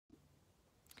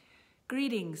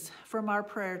Greetings from our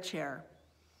prayer chair.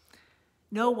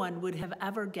 No one would have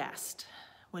ever guessed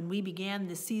when we began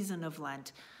the season of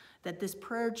Lent that this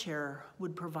prayer chair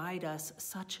would provide us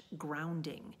such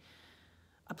grounding,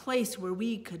 a place where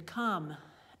we could come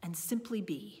and simply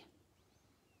be.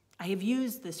 I have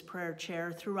used this prayer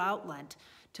chair throughout Lent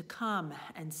to come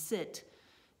and sit,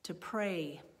 to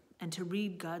pray, and to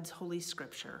read God's Holy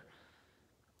Scripture.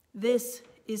 This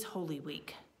is Holy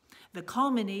Week, the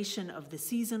culmination of the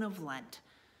season of Lent,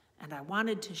 and I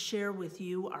wanted to share with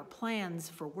you our plans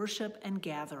for worship and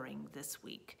gathering this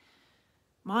week.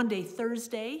 Maundy,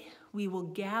 Thursday, we will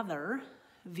gather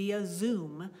via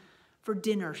Zoom for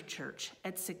dinner church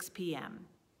at 6 p.m.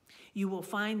 You will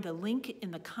find the link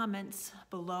in the comments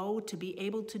below to be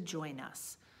able to join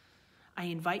us. I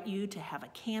invite you to have a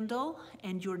candle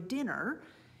and your dinner,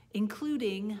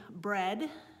 including bread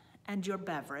and your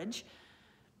beverage.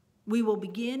 We will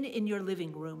begin in your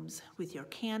living rooms with your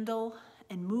candle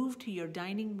and move to your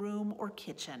dining room or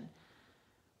kitchen.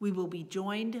 We will be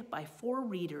joined by 4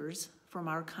 readers from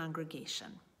our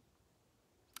congregation.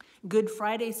 Good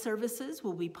Friday services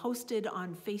will be posted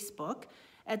on Facebook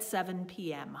at 7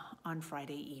 p.m. on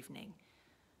Friday evening.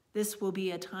 This will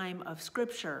be a time of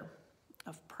scripture,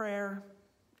 of prayer,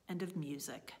 and of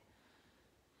music.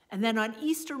 And then on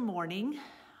Easter morning,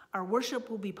 our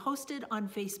worship will be posted on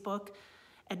Facebook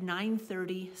at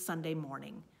 9:30 Sunday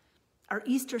morning. Our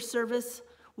Easter service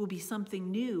will be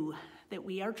something new that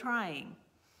we are trying.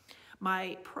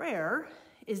 My prayer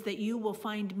is that you will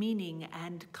find meaning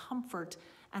and comfort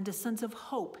and a sense of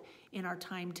hope in our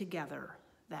time together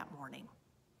that morning.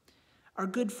 Our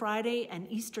Good Friday and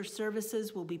Easter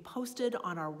services will be posted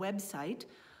on our website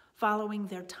following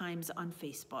their times on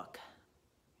Facebook.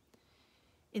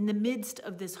 In the midst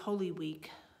of this Holy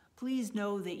Week, please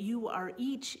know that you are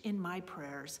each in my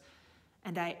prayers,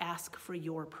 and I ask for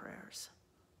your prayers.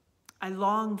 I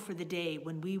long for the day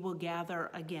when we will gather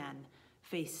again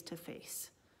face to face.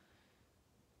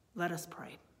 Let us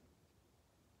pray.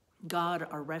 God,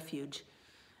 our refuge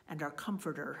and our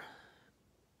comforter,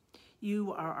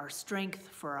 you are our strength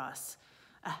for us,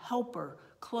 a helper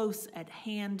close at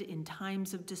hand in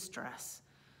times of distress.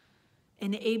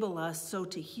 Enable us so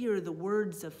to hear the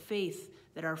words of faith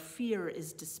that our fear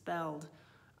is dispelled,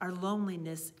 our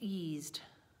loneliness eased,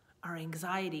 our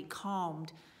anxiety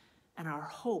calmed, and our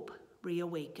hope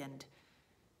reawakened.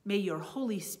 May your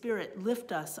Holy Spirit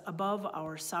lift us above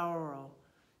our sorrow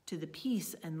to the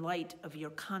peace and light of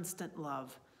your constant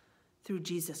love, through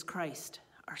Jesus Christ,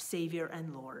 our Savior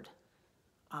and Lord.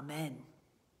 Amen.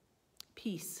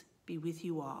 Peace be with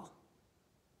you all.